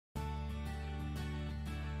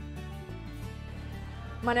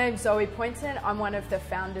My name's Zoe Poynton. I'm one of the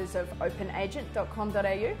founders of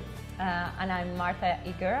OpenAgent.com.au. And I'm Martha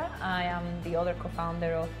Higuera. I am the other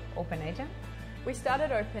co-founder of OpenAgent. We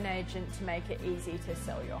started OpenAgent to make it easy to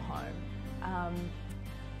sell your home.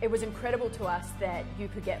 It was incredible to us that you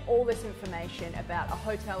could get all this information about a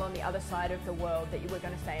hotel on the other side of the world that you were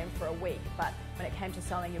going to stay in for a week, but when it came to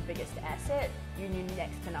selling your biggest asset, you knew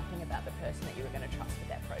next to nothing about the person that you were going to trust with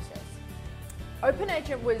that process.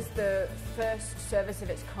 OpenAgent was the first service of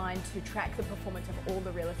its kind to track the performance of all the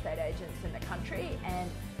real estate agents in the country and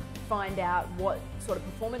find out what sort of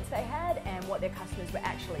performance they had and what their customers were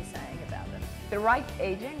actually saying about them. The right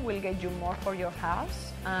agent will get you more for your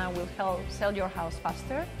house, will help sell your house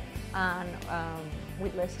faster and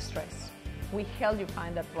with less stress. We help you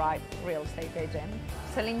find that right real estate agent.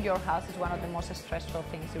 Selling your house is one of the most stressful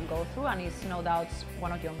things you'll go through, and it's no doubt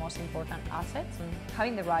one of your most important assets. And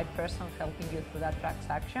having the right person helping you through that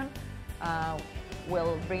transaction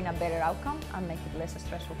will bring a better outcome and make it less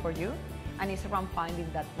stressful for you. And it's around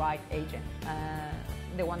finding that right agent,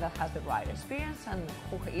 the one that has the right experience and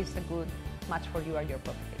who is a good match for you or your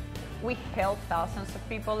property. We help thousands of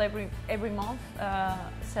people every month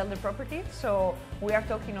sell their property, so we are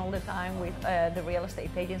talking all the time with the real estate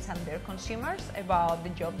agents and their consumers about the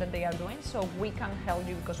job that they are doing, so we can help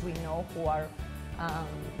you because we know who are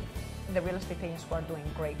the real estate agents who are doing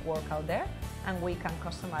great work out there, and we can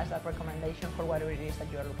customize that recommendation for whatever it is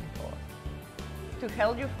that you are looking for. To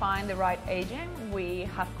help you find the right agent, we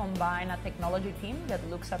have combined a technology team that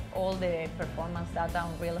looks at all the performance data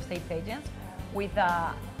on real estate agents with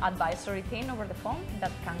an advisory team over the phone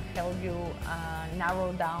that can help you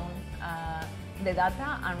narrow down the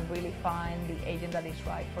data and really find the agent that is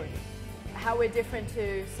right for you. How we're different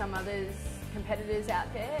to some others competitors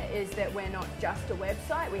out there is that we're not just a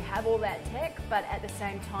website. We have all that tech, but at the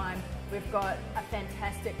same time we've got a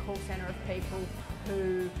fantastic call center of people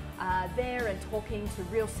who are there and talking to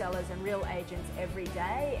real sellers and real agents every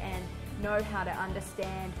day and know how to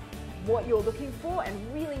understand what you're looking for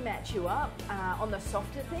and really match you up on the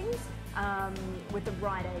softer things with the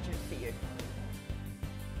right agent for you.